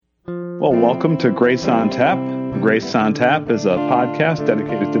Well, welcome to Grace on Tap. Grace on Tap is a podcast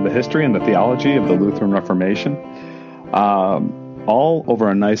dedicated to the history and the theology of the Lutheran Reformation, all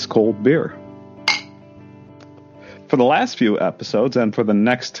over a nice cold beer. For the last few episodes and for the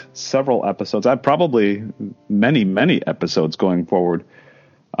next several episodes, probably many episodes going forward,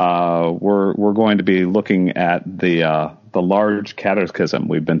 we're going to be looking at the Large Catechism.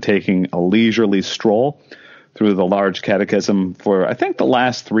 We've been taking a leisurely stroll through the Large Catechism for, I think, the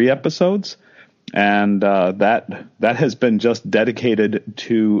last 3 episodes, and that has been just dedicated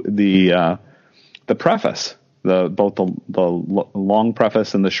to the preface, both the long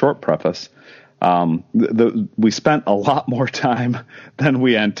preface and the short preface. We spent a lot more time than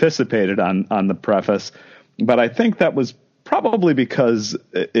we anticipated on the preface, but I think that was probably because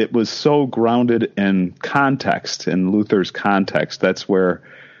it was so grounded in context, in Luther's context. That's where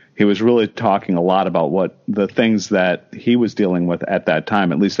he was really talking a lot about what the things that he was dealing with at that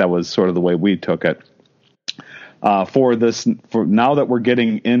time. At least that was sort of the way we took it. For now that we're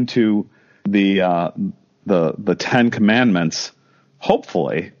getting into the 10 Commandments,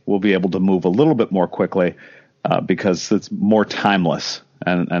 hopefully we'll be able to move a little bit more quickly because it's more timeless,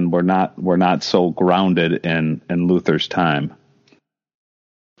 and we're not so grounded in Luther's time.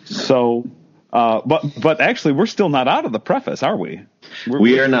 So, but actually, we're still not out of the preface, are we?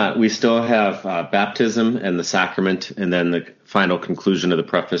 We are not. We still have baptism and the sacrament, and then the final conclusion of the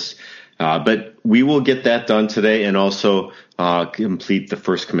preface. But we will get that done today, and also complete the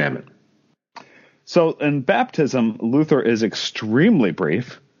first commandment. So in baptism, Luther is extremely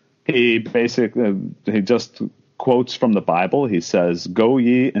brief. He just quotes from the Bible. He says, "Go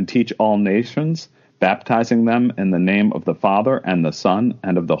ye and teach all nations, baptizing them in the name of the Father and the Son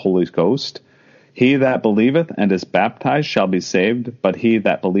and of the Holy Ghost. He that believeth and is baptized shall be saved, but he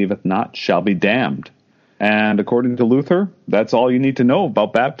that believeth not shall be damned." And according to Luther, that's all you need to know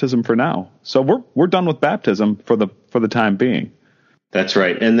about baptism for now. So we're done with baptism for the time being. That's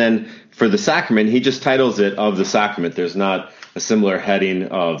right. And then for the sacrament, he just titles it "of the sacrament." There's not a similar heading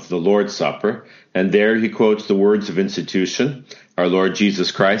of the Lord's Supper. And there he quotes the words of institution. Our Lord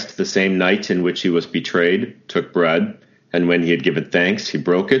Jesus Christ, the same night in which he was betrayed, took bread. And when he had given thanks, he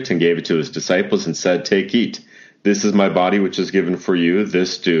broke it and gave it to his disciples and said, "Take, eat. This is my body which is given for you.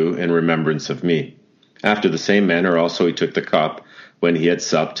 This do in remembrance of me." After the same manner also he took the cup when he had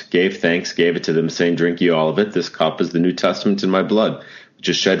supped, gave thanks, gave it to them, saying, "Drink ye all of it. This cup is the New Testament in my blood, which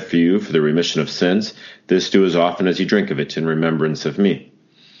is shed for you for the remission of sins. This do as often as you drink of it in remembrance of me."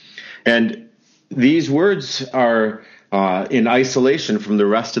 And these words are in isolation from the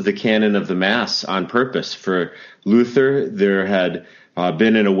rest of the canon of the Mass on purpose. For Luther, there had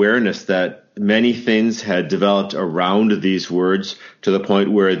been an awareness that many things had developed around these words to the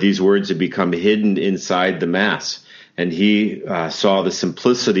point where these words had become hidden inside the Mass. And he saw the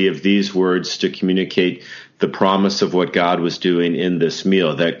simplicity of these words to communicate the promise of what God was doing in this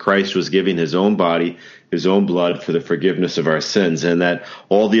meal, that Christ was giving his own body, his own blood for the forgiveness of our sins, and that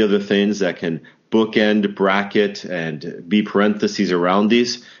all the other things that can bookend, bracket, and be parentheses around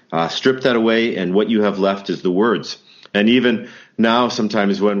these, strip that away, and what you have left is the words. And even now,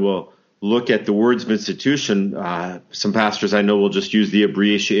 sometimes when we'll look at the words of institution, some pastors I know will just use the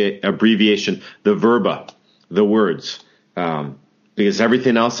abbreviation, the verba, the words, because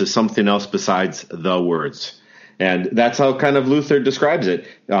everything else is something else besides the words. And that's how kind of Luther describes it.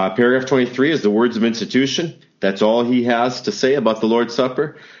 Paragraph 23 is the words of institution. That's all he has to say about the Lord's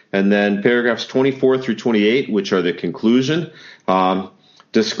Supper. And then paragraphs 24 through 28, which are the conclusion,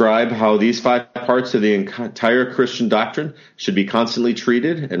 describe how these 5 parts of the entire Christian doctrine should be constantly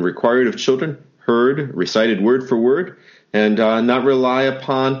treated and required of children, heard, recited word for word, and not rely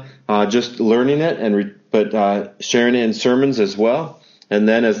upon just learning it, but sharing it in sermons as well. And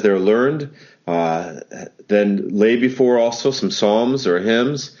then as they're learned, then lay before also some psalms or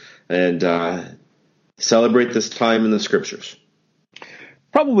hymns, and celebrate this time in the Scriptures.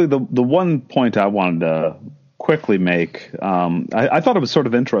 Probably the one point I wanted to quickly make, I thought it was sort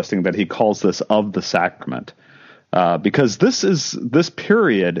of interesting that he calls this "of the sacrament," because this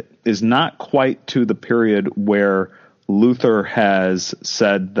period is not quite to the period where Luther has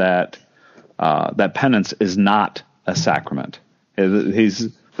said that penance is not a sacrament.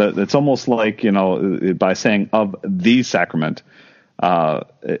 It's almost like, by saying "of the sacrament,"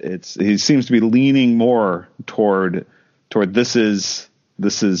 he seems to be leaning more toward this is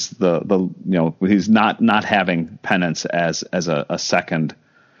the he's not having penance as a second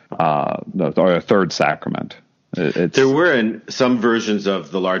or a third sacrament. There were in some versions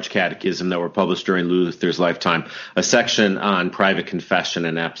of the Large Catechism that were published during Luther's lifetime a section on private confession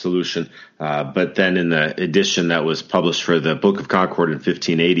and absolution, but then in the edition that was published for the Book of Concord in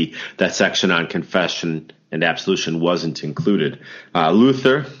 1580, that section on confession and absolution wasn't included.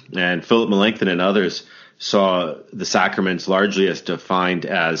 Luther and Philip Melanchthon and others saw the sacraments largely as defined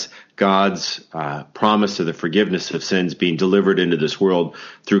as God's promise of the forgiveness of sins being delivered into this world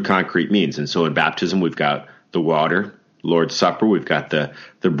through concrete means. And so in baptism, we've got the water, Lord's Supper, we've got the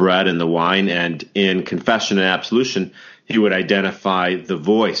bread and the wine, and in confession and absolution, he would identify the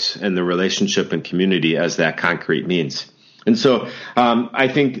voice and the relationship and community as that concrete means. And so I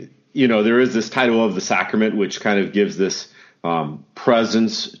think, there is this title of the sacrament, which kind of gives this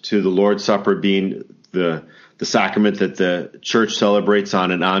presence to the Lord's Supper being the sacrament that the church celebrates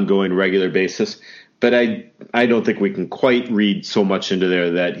on an ongoing, regular basis. But I don't think we can quite read so much into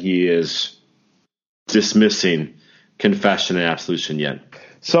there that he is dismissing confession and absolution yet.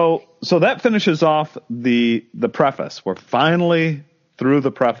 So that finishes off the preface. We're finally through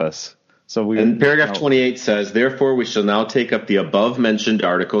the preface. And paragraph 28 says, "Therefore we shall now take up the above mentioned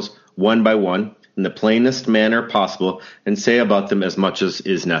articles one by one in the plainest manner possible and say about them as much as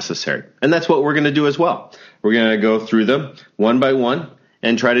is necessary." And that's what we're going to do as well. We're going to go through them one by one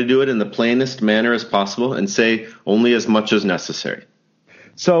and try to do it in the plainest manner as possible and say only as much as necessary.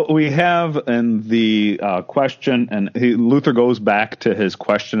 So we have in the question, and Luther goes back to his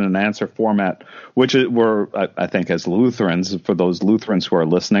question and answer format, which we're, I think, as Lutherans, for those Lutherans who are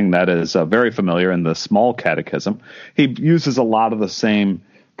listening, that is very familiar in the Small Catechism. He uses a lot of the same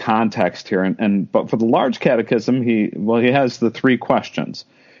context here, but for the Large Catechism, he has the three questions.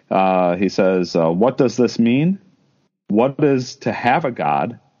 He says, what does this mean? What is to have a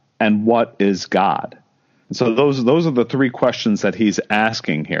God? And what is God? So those are the three questions that he's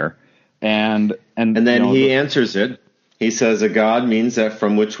asking here, and then he answers it. He says, "A God means that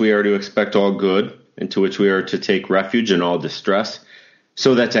from which we are to expect all good, and to which we are to take refuge in all distress,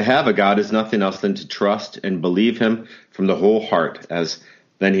 so that to have a God is nothing else than to trust and believe him from the whole heart." As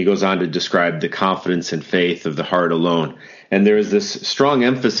then he goes on to describe the confidence and faith of the heart alone, and there is this strong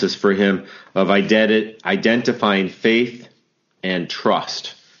emphasis for him of identifying faith and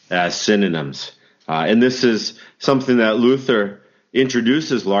trust as synonyms. And this is something that Luther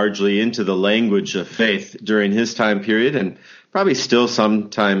introduces largely into the language of faith during his time period, and probably still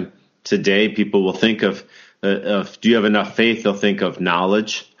sometime today people will think of do you have enough faith? They'll think of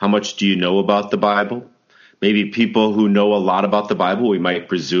knowledge. How much do you know about the Bible? Maybe people who know a lot about the Bible, we might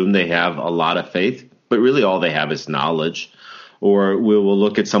presume they have a lot of faith, but really all they have is knowledge. Or we will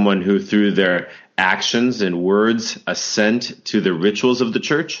look at someone who through their actions and words assent to the rituals of the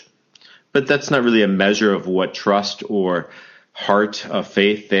church. But that's not really a measure of what trust or heart of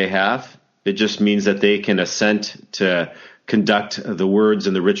faith they have. It just means that they can assent to conduct the words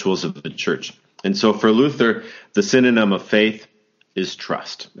and the rituals of the church. And so for Luther, the synonym of faith is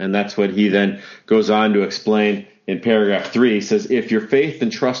trust. And that's what he then goes on to explain in paragraph 3. He says, "If your faith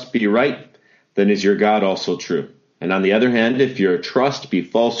and trust be right, then is your God also true. And on the other hand, if your trust be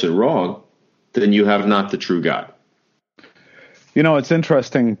false and wrong, then you have not the true God." It's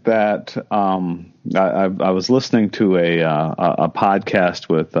interesting that I was listening to a podcast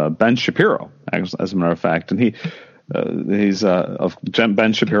with Ben Shapiro, as a matter of fact, and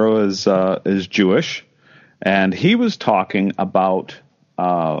Ben Shapiro is Jewish, and he was talking about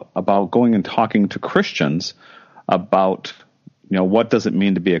going and talking to Christians about what does it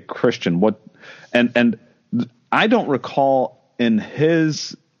mean to be a Christian, and I don't recall in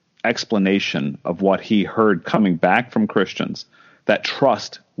his explanation of what he heard coming back from Christians that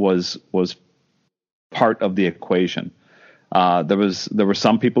trust was part of the equation. There were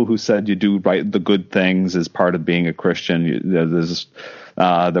some people who said you do the good things as part of being a Christian.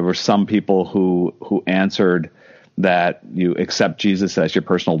 There were some people who answered that you accept Jesus as your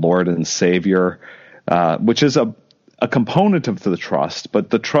personal Lord and Savior, which is a component of the trust.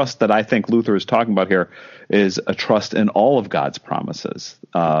 But the trust that I think Luther is talking about here is a trust in all of God's promises,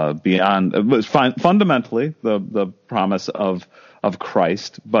 fundamentally the promise of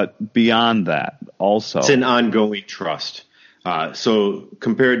Christ, but beyond that also. It's an ongoing trust. So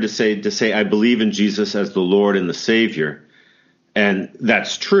compared to say, I believe in Jesus as the Lord and the Savior, and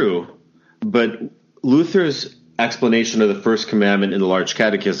that's true, but Luther's explanation of the first commandment in the Large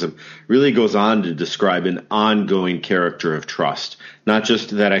Catechism really goes on to describe an ongoing character of trust. Not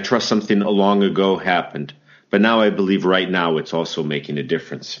just that I trust something long ago happened, but now I believe right now it's also making a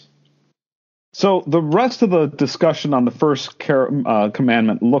difference. So the rest of the discussion on the first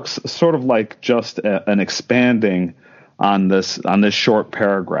commandment looks sort of like just an expanding on this short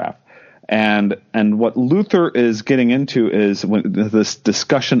paragraph. And what Luther is getting into is this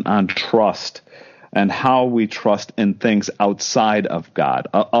discussion on trust and how we trust in things outside of God,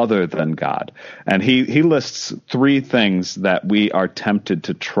 other than God. And he lists three things that we are tempted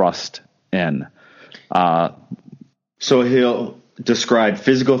to trust in. So he'll describe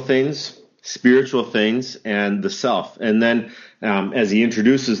physical things, spiritual things, and the self. And then as he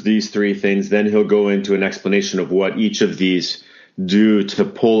introduces these three things, then he'll go into an explanation of what each of these do to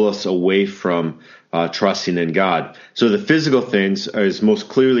pull us away from trusting in God. So the physical things is most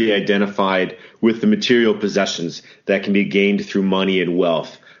clearly identified with the material possessions that can be gained through money and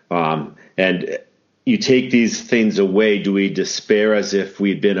wealth. And you take these things away, do we despair as if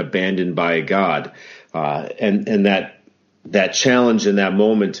we'd been abandoned by God? And that challenge in that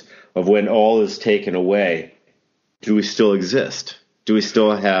moment of when all is taken away, do we still exist? Do we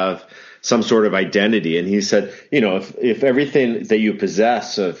still have some sort of identity? And he said, if everything that you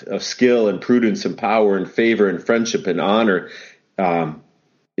possess of skill and prudence and power and favor and friendship and honor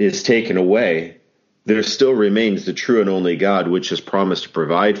is taken away, there still remains the true and only God, which has promised to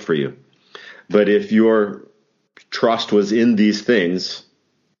provide for you. But if your trust was in these things,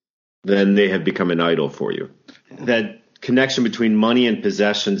 then they have become an idol for you. That connection between money and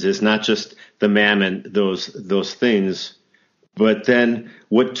possessions is not just the mammon, those things, but then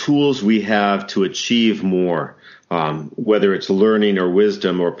what tools we have to achieve more, whether it's learning or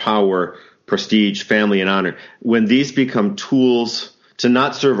wisdom or power, prestige, family, and honor. When these become tools to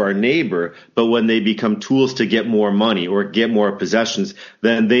not serve our neighbor, but when they become tools to get more money or get more possessions,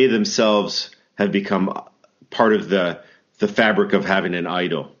 then they themselves have become part of the fabric of having an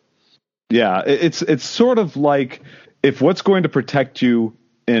idol. Yeah, it's sort of like if what's going to protect you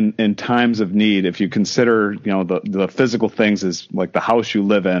in times of need, if you consider the physical things as like the house you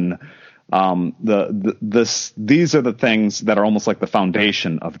live in, these are the things that are almost like the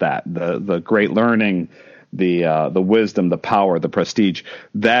foundation of that, the great learning, the wisdom, the power, the prestige.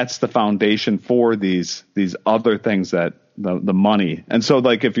 That's the foundation for these other things, that the money. And so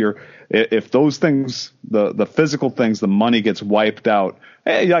like if those things, the physical things, the money gets wiped out,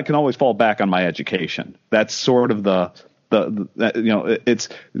 hey, I can always fall back on my education. That's sort of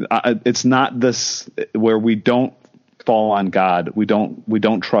it's not this where we don't fall on God. We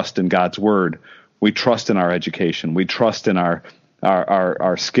don't trust in God's word. We trust in our education. We trust in our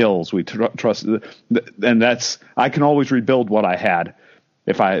skills. We trust, and that's, I can always rebuild what I had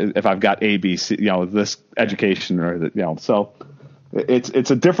if I've got A, B, C, this education so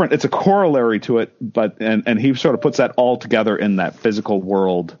it's a corollary to it, but and he sort of puts that all together in that physical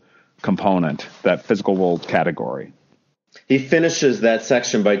world component, that physical world category. He finishes that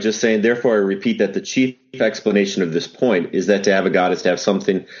section by just saying, therefore I repeat that the chief explanation of this point is that to have a God is to have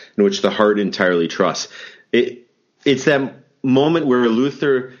something in which the heart entirely trusts. It's that moment where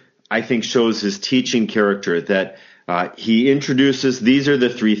Luther, I think, shows his teaching character, that he introduces, these are the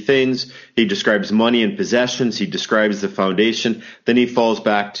three things. He describes money and possessions. He describes the foundation. Then he falls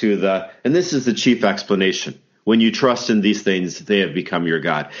back to and this is the chief explanation. When you trust in these things, they have become your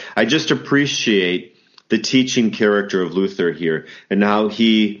God. I just appreciate the teaching character of Luther here and how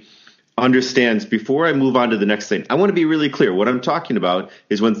he understands. Before I move on to the next thing, I want to be really clear. What I'm talking about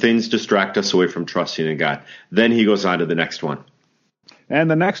is when things distract us away from trusting in God. Then he goes on to the next one.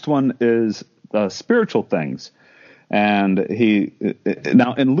 And the next one is spiritual things. And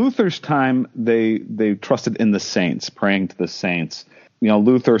now in Luther's time, they trusted in the saints, praying to the saints.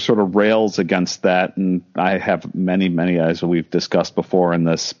 Luther sort of rails against that, and I have many, as we've discussed before in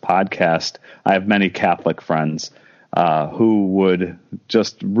this podcast, I have many Catholic friends who would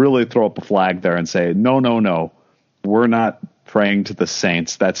just really throw up a flag there and say, no, we're not praying to the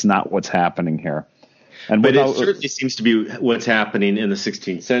saints. That's not what's happening here. But it certainly seems to be what's happening in the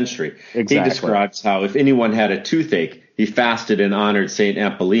 16th century. Exactly. He describes how if anyone had a toothache, he fasted and honored St.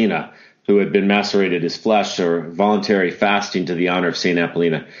 Ampolina, who had been macerated his flesh, or voluntary fasting to the honor of St.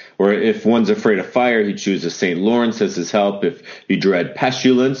 Ampolina. Or if one's afraid of fire, he chooses St. Lawrence as his help. If you dread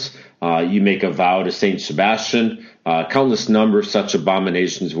pestilence, you make a vow to St. Sebastian. Countless number of such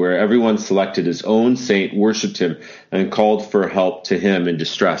abominations where everyone selected his own saint, worshipped him, and called for help to him in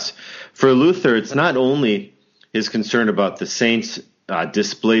distress. For Luther, it's not only his concern about the saints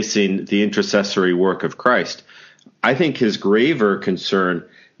displacing the intercessory work of Christ. I think his graver concern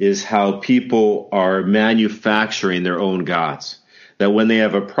is how people are manufacturing their own gods. That when they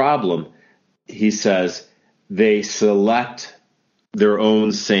have a problem, he says, they select their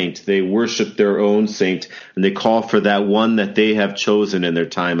own saint, they worship their own saint, and they call for that one that they have chosen in their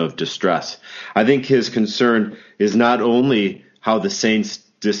time of distress. I think his concern is not only how the saints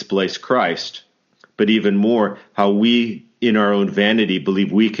displace Christ, but even more how we in our own vanity,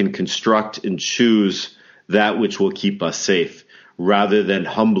 believe we can construct and choose that which will keep us safe, rather than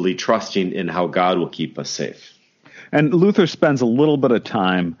humbly trusting in how God will keep us safe. And Luther spends a little bit of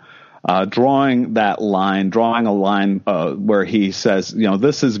time drawing a line where he says,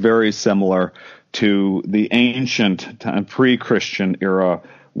 this is very similar to the ancient pre-Christian era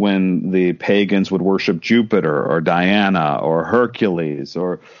when the pagans would worship Jupiter or Diana or Hercules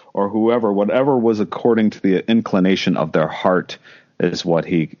or whatever was according to the inclination of their heart, is what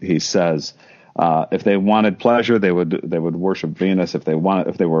he says. If they wanted pleasure, they would worship Venus. If they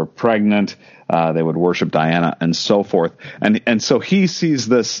were pregnant, they would worship Diana, and so forth. And so he sees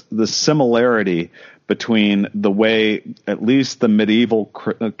this similarity between the way at least the medieval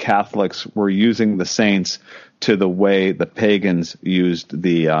Catholics were using the saints to the way the pagans used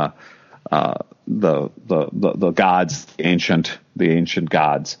the gods, the ancient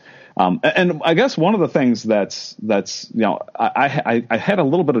gods. And I guess one of the things that's I had a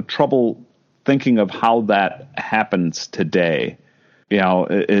little bit of trouble thinking of how that happens today.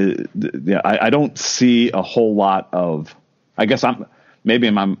 I don't see a whole lot of. I guess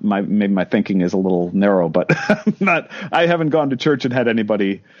maybe my thinking is a little narrow, but I haven't gone to church and had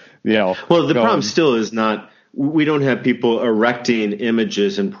anybody. Well, the problem still is not. We don't have people erecting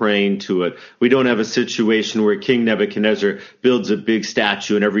images and praying to it. We don't have a situation where King Nebuchadnezzar builds a big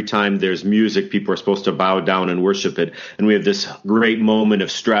statue, and every time there's music, people are supposed to bow down and worship it. And we have this great moment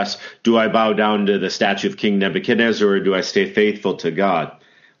of stress. Do I bow down to the statue of King Nebuchadnezzar, or do I stay faithful to God?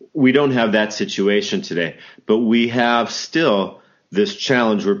 We don't have that situation today, but we have still this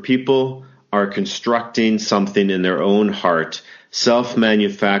challenge where people are constructing something in their own heart,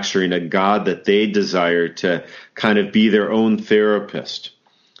 self-manufacturing a God that they desire to kind of be their own therapist.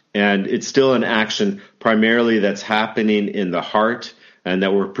 And it's still an action primarily that's happening in the heart, and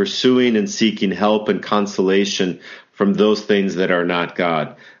that we're pursuing and seeking help and consolation from those things that are not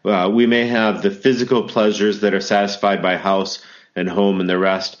God. We may have the physical pleasures that are satisfied by house and home and the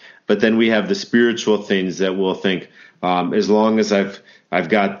rest, but then we have the spiritual things that we'll think, as long as I've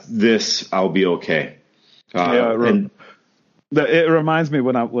got this, I'll be okay. It reminds me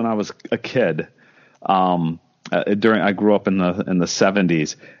when I was a kid. I grew up in the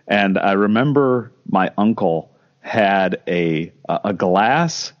 70s, and I remember my uncle had a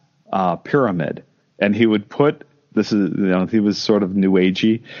glass pyramid, and he would put he was sort of new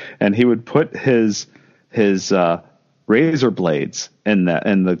agey, and he would put his razor blades in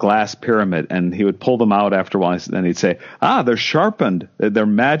the glass pyramid, and he would pull them out after a while, and he'd say, they're sharpened. They're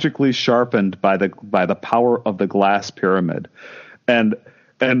magically sharpened by the power of the glass pyramid. And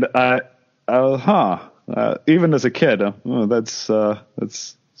even as a kid, that's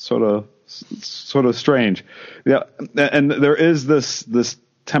sort of strange. Yeah. And there is this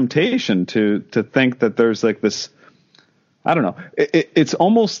temptation to think that there's like this, I don't know. It's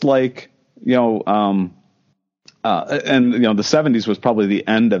almost like, and the 70s was probably the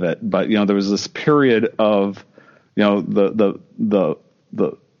end of it, but there was this period of from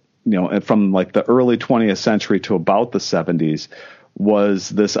like the early 20th century to about the 70s was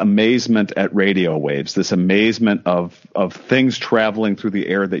this amazement at radio waves, this amazement of things traveling through the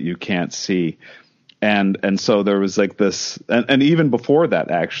air that you can't see. And so there was like this, and even before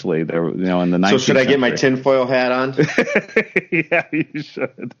that, actually, there, in the 19th. So should I get my tinfoil hat on? Yeah, you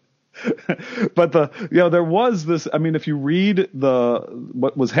should. But there was this. I mean, if you read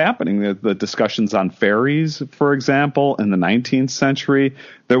what was happening, the discussions on fairies, for example, in the 19th century,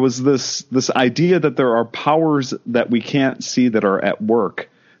 there was this idea that there are powers that we can't see that are at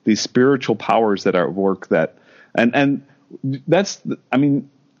work, these spiritual powers that are at work. And that's, I mean,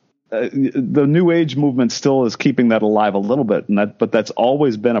 the New Age movement still is keeping that alive a little bit, but that's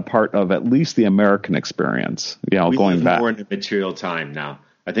always been a part of at least the American experience. Going back, more in a material time now.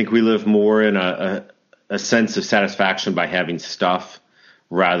 I think we live more in a sense of satisfaction by having stuff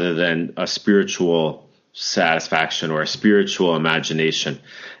rather than a spiritual satisfaction or a spiritual imagination.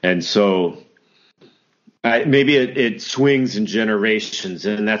 And so maybe it swings in generations.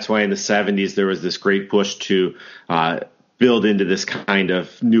 And that's why in the 70s there was this great push to build into this kind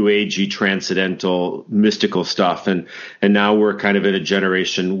of new agey, transcendental, mystical stuff. And now we're kind of in a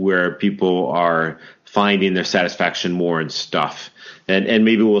generation where people are finding their satisfaction more in stuff. And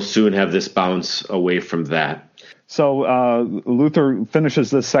maybe we'll soon have this bounce away from that. So Luther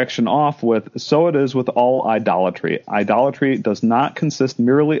finishes this section off with, so it is with all idolatry. Idolatry does not consist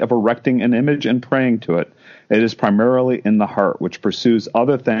merely of erecting an image and praying to it. It is primarily in the heart, which pursues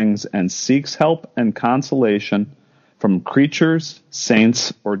other things and seeks help and consolation from creatures,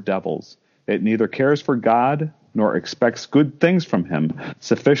 saints, or devils. It neither cares for God nor expects good things from him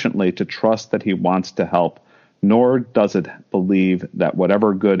sufficiently to trust that he wants to help, nor does it believe that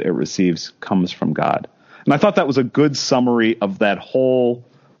whatever good it receives comes from God. And I thought that was a good summary of that whole,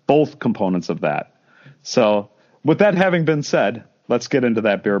 both components of that. So with that having been said, let's get into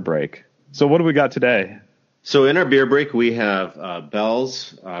that beer break. So what do we got today? So in our beer break, we have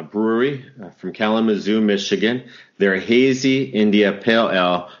Bell's Brewery from Kalamazoo, Michigan. Their Hazy India Pale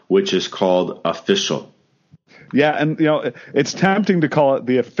Ale, which is called Official. Yeah, and it's tempting to call it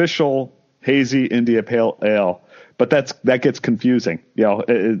the Official Hazy India Pale Ale, but that gets confusing.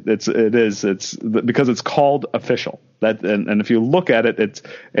 It's because it's called Official. And if you look at it,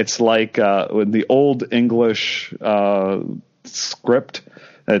 it's like in the old English script,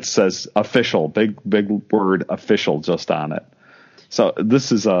 it says official, big word official just on it. So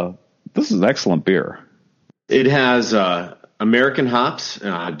this is an excellent beer. It has American hops,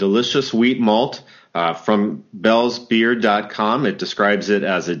 delicious wheat malt from bellsbeer.com. It describes it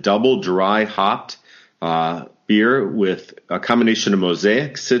as a double dry hopped beer with a combination of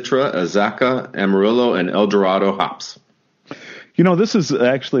Mosaic, Citra, Azacca, Amarillo, and El Dorado hops. This is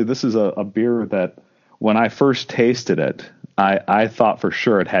a beer that when I first tasted it, I thought for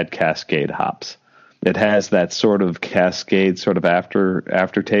sure it had Cascade hops. It has that sort of Cascade sort of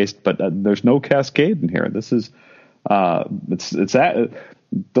aftertaste, but there's no Cascade in here. This is it's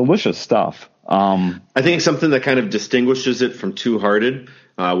delicious stuff. I think something that kind of distinguishes it from Two Hearted,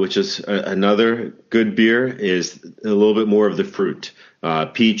 which is another good beer, is a little bit more of the fruit.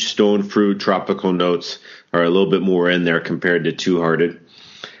 Peach, stone fruit, tropical notes are a little bit more in there compared to Two Hearted.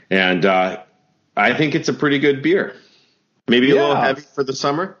 And I think it's a pretty good beer. Maybe a little heavy for the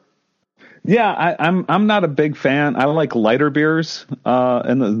summer. Yeah, I'm not a big fan. I like lighter beers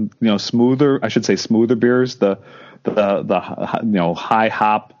and the smoother beers. The high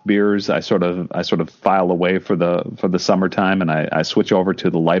hop beers I sort of file away for the summertime, and I switch over to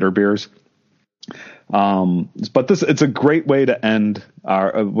the lighter beers. But it's a great way to end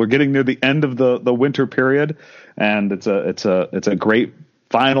we're getting near the end of the winter period, and it's a great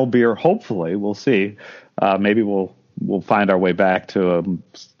final beer. Hopefully, we'll see. Maybe we'll find our way back to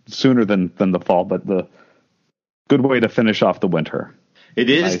sooner than the fall, but the good way to finish off the winter. It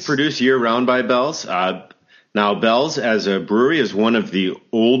is produced year-round by Bell's. Now, Bell's as a brewery is one of the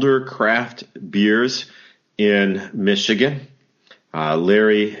older craft beers in Michigan.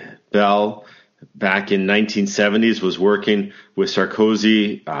 Larry Bell, back in 1970s, was working with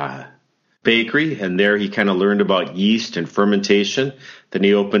Sarkozy Bakery, and there he kind of learned about yeast and fermentation. Then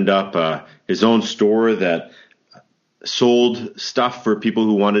he opened up his own store that sold stuff for people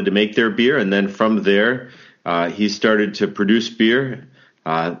who wanted to make their beer, and then from there he started to produce beer.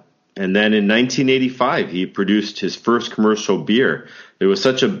 And then in 1985, he produced his first commercial beer. It was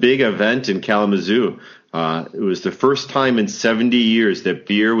such a big event in Kalamazoo. It was the first time in 70 years that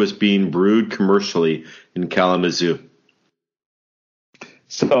beer was being brewed commercially in Kalamazoo.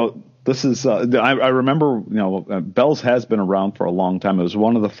 So this is, I remember, Bell's has been around for a long time. It was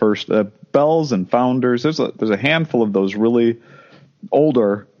one of the first Bell's and Founders. There's a handful of those really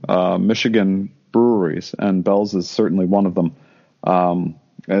older Michigan breweries, and Bell's is certainly one of them.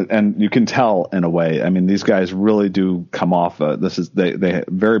 And you can tell in a way. I mean, these guys really do come off. They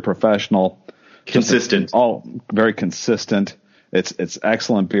very professional, consistent, all very consistent. It's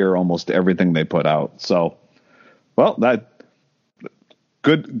excellent beer, almost everything they put out. So, well, that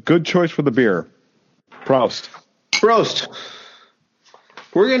good choice for the beer. Prost.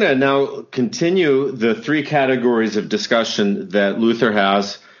 We're going to now continue the three categories of discussion that Luther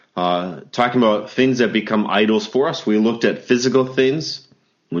has, talking about things that become idols for us. We looked at physical things.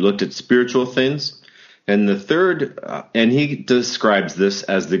 We looked at spiritual things. And the third, and he describes this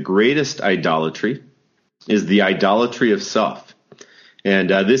as the greatest idolatry, is the idolatry of self. And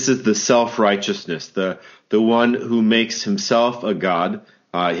this is the self-righteousness, the one who makes himself a god,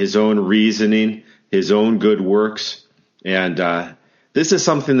 his own reasoning, his own good works. And this is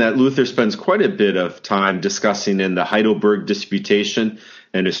something that Luther spends quite a bit of time discussing in the Heidelberg Disputation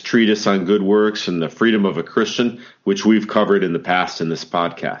and his treatise on good works and the freedom of a Christian, which we've covered in the past in this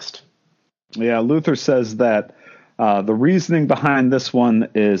podcast. Yeah, Luther says that the reasoning behind this one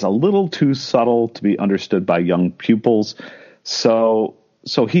is a little too subtle to be understood by young pupils. So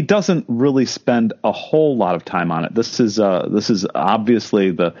he doesn't really spend a whole lot of time on it. This is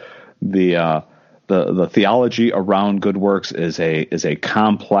obviously the theology around good works is a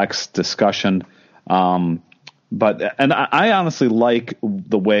complex discussion. But I honestly like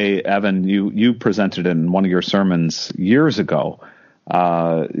the way, Evan, you presented it in one of your sermons years ago.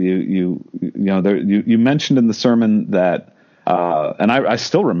 You mentioned in the sermon that, and I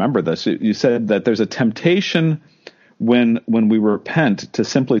still remember this. You said that there's a temptation when we repent to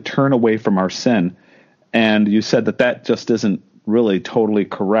simply turn away from our sin And you said that just isn't really totally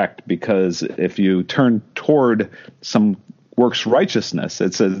correct, because if you turn toward some works righteousness,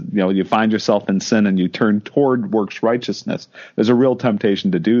 it says, you find yourself in sin and you turn toward works righteousness. There's a real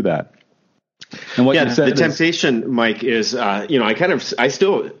temptation to do that. And what you said the temptation, Mike, is, I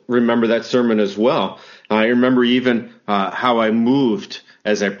still remember that sermon as well. I remember even how I moved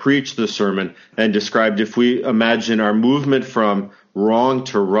as I preached the sermon and described, if we imagine our movement from wrong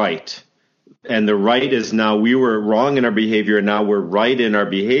to right, and the right is now we were wrong in our behavior and now we're right in our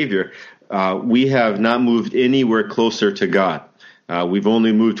behavior, we have not moved anywhere closer to God. We've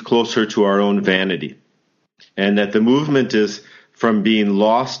only moved closer to our own vanity. And that the movement is from being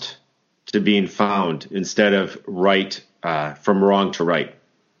lost to being found instead of right, from wrong to right.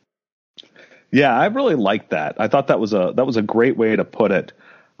 Yeah, I really liked that. I thought that was a great way to put it.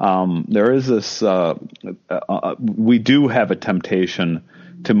 There is this, we do have a temptation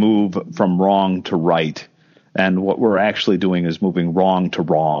to move from wrong to right. And what we're actually doing is moving wrong to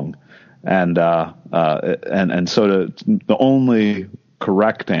wrong. And so the only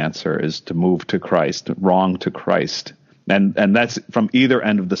correct answer is to move to Christ, wrong to Christ. And that's from either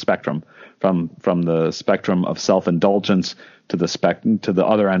end of the spectrum, from the spectrum of self-indulgence to the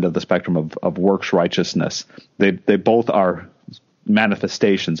other end of the spectrum of works righteousness. They both are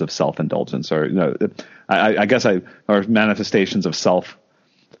manifestations of self-indulgence, or I guess or manifestations of self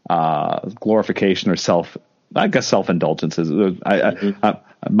glorification, or self-indulgence is.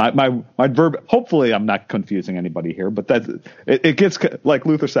 My verb. Hopefully, I'm not confusing anybody here, but it gets, like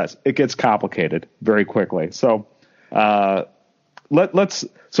Luther says, it gets complicated very quickly. So let's.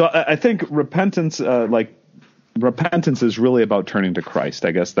 So I think repentance, repentance, is really about turning to Christ.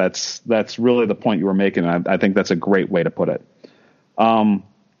 I guess that's really the point you were making. And I think that's a great way to put it. Then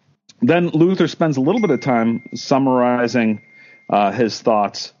Luther spends a little bit of time summarizing his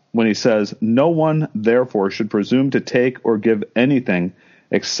thoughts when he says, "No one, therefore, should presume to take or give anything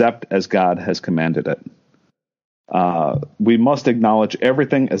except as God has commanded it. We must acknowledge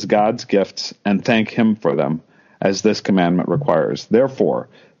everything as God's gifts and thank him for them, as this commandment requires. Therefore,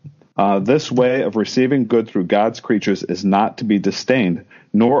 this way of receiving good through God's creatures is not to be disdained,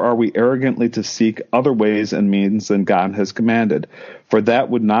 nor are we arrogantly to seek other ways and means than God has commanded, for that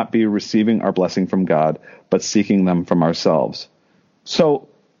would not be receiving our blessing from God, but seeking them from ourselves." So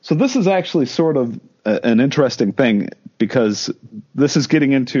this is actually sort of an interesting thing, because this is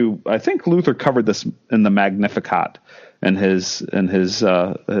getting into, I think Luther covered this in the Magnificat, and his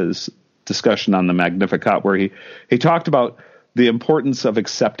discussion on the Magnificat, where he talked about the importance of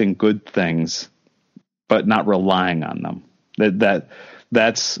accepting good things, but not relying on them.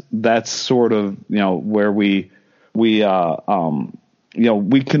 That's sort of, where we can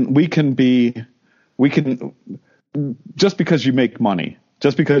just because you make money,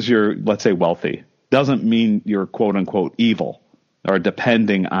 just because you're, let's say, wealthy, doesn't mean you're quote unquote evil or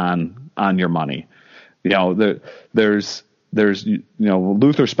depending on your money. There's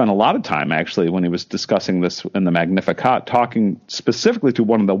Luther spent a lot of time, actually, when he was discussing this in the Magnificat, talking specifically to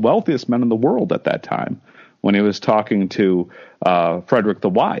one of the wealthiest men in the world at that time, when he was talking to Frederick the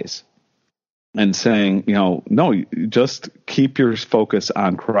Wise, and saying, no, just keep your focus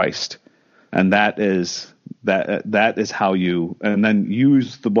on Christ, and that is how you, and then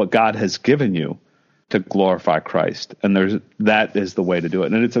use what God has given you to glorify Christ. And that is the way to do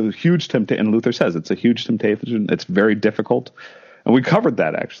it. And it's a huge temptation. And Luther says it's a huge temptation. It's very difficult. And we covered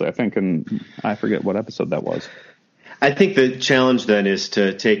that, actually, I think, I forget what episode that was. I think the challenge then is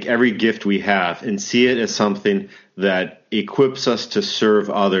to take every gift we have and see it as something that equips us to serve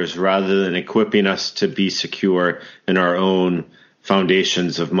others, rather than equipping us to be secure in our own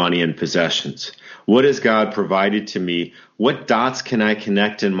foundations of money and possessions. What has God provided to me? What dots can I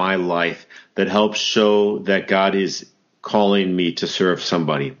connect in my life that helps show that God is calling me to serve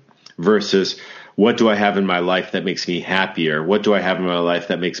somebody, versus what do I have in my life that makes me happier? What do I have in my life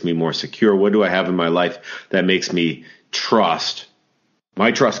that makes me more secure? What do I have in my life that makes me trust?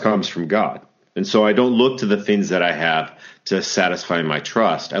 My trust comes from God. And so I don't look to the things that I have to satisfy my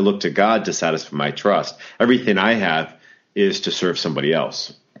trust. I look to God to satisfy my trust. Everything I have is to serve somebody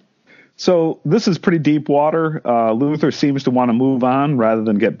else. So this is pretty deep water. Luther seems to want to move on rather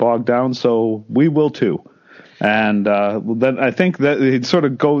than get bogged down, so we will too. And then I think that it sort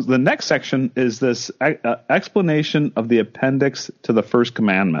of goes, the next section is this explanation of the appendix to the first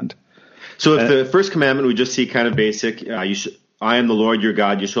commandment. So if the first commandment we just see kind of basic, I am the Lord your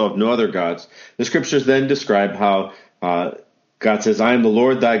God, you shall have no other gods. The scriptures then describe how God says, I am the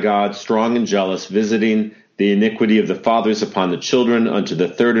Lord thy God, strong and jealous, visiting the iniquity of the fathers upon the children unto the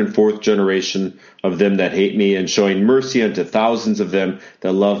third and fourth generation of them that hate me, and showing mercy unto thousands of them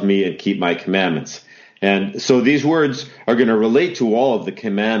that love me and keep my commandments. And so these words are going to relate to all of the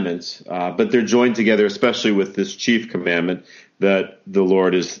commandments, but they're joined together, especially with this chief commandment that the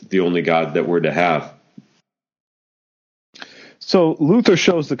Lord is the only God that we're to have. So Luther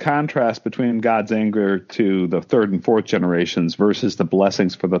shows the contrast between God's anger to the third and fourth generations versus the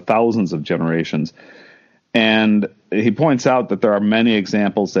blessings for the thousands of generations. And he points out that there are many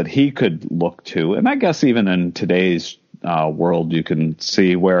examples that he could look to. And I guess even in today's world, you can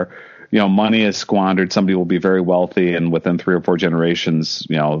see where, money is squandered. Somebody will be very wealthy, and within 3 or 4 generations,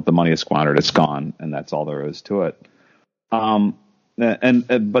 the money is squandered. It's gone, and that's all there is to it.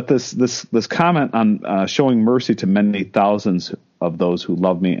 But this comment on showing mercy to many thousands of those who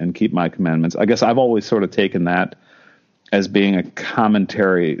love me and keep my commandments, I guess I've always sort of taken that as being a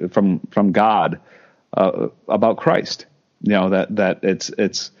commentary from God about Christ. That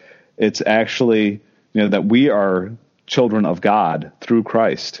it's actually that we are children of God through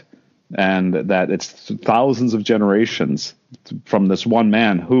Christ, and that it's thousands of generations from this one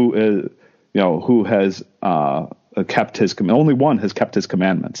man who has kept his only one has kept his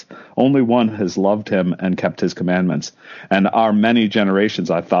commandments. Only one has loved him and kept his commandments. And our many generations,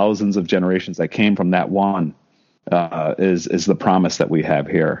 our thousands of generations that came from that one, is the promise that we have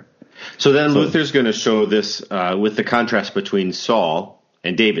here. So then Luther's going to show this with the contrast between Saul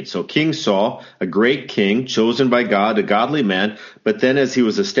and David. So King Saul, a great king, chosen by God, a godly man, but then as he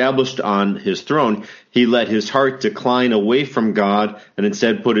was established on his throne, he let his heart decline away from God and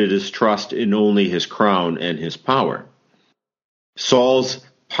instead put his trust in only his crown and his power. Saul's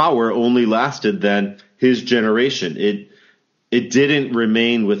power only lasted then his generation. It didn't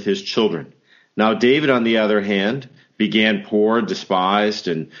remain with his children. Now David, on the other hand, began poor, despised,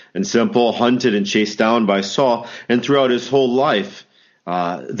 and simple, hunted and chased down by Saul, and throughout his whole life,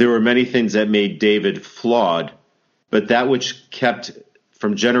 there were many things that made David flawed, but that which kept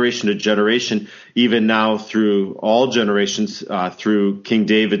from generation to generation, even now through all generations, through King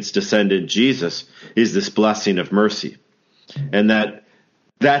David's descendant Jesus, is this blessing of mercy. And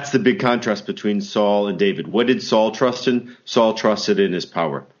that's the big contrast between Saul and David. What did Saul trust in? Saul trusted in his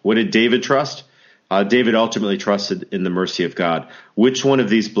power. What did David trust? David ultimately trusted in the mercy of God. Which one of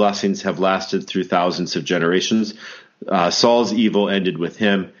these blessings have lasted through thousands of generations? Saul's evil ended with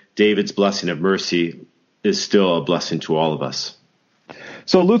him. David's blessing of mercy is still a blessing to all of us.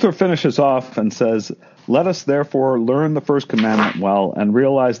 So Luther finishes off and says, "Let us therefore learn the first commandment well and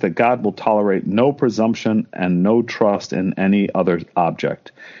realize that God will tolerate no presumption and no trust in any other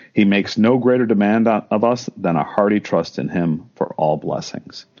object. He makes no greater demand of us than a hearty trust in him for all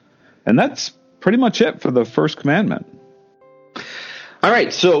blessings." And that's pretty much it for the first commandment. All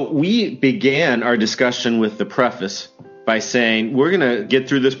right, so we began our discussion with the preface by saying we're going to get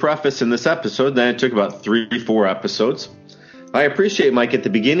through this preface in this episode. Then it took about 3-4 episodes. I appreciate, Mike, at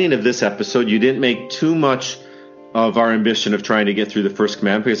the beginning of this episode, you didn't make too much of our ambition of trying to get through the first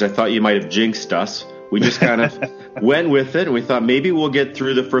commandment because I thought you might have jinxed us. We just kind of went with it, and we thought maybe we'll get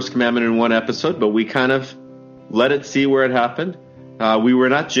through the first commandment in one episode, but we kind of let it see where it happened. We were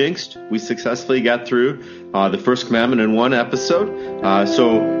not jinxed. We successfully got through the first commandment in one episode.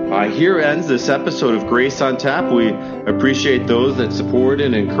 So here ends this episode of Grace on Tap. We appreciate those that support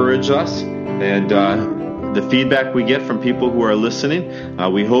and encourage us, and the feedback we get from people who are listening.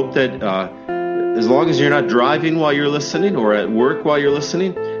 We hope that as long as you're not driving while you're listening or at work while you're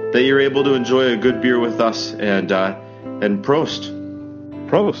listening, that you're able to enjoy a good beer with us, and Prost.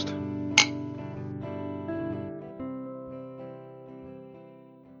 Prost.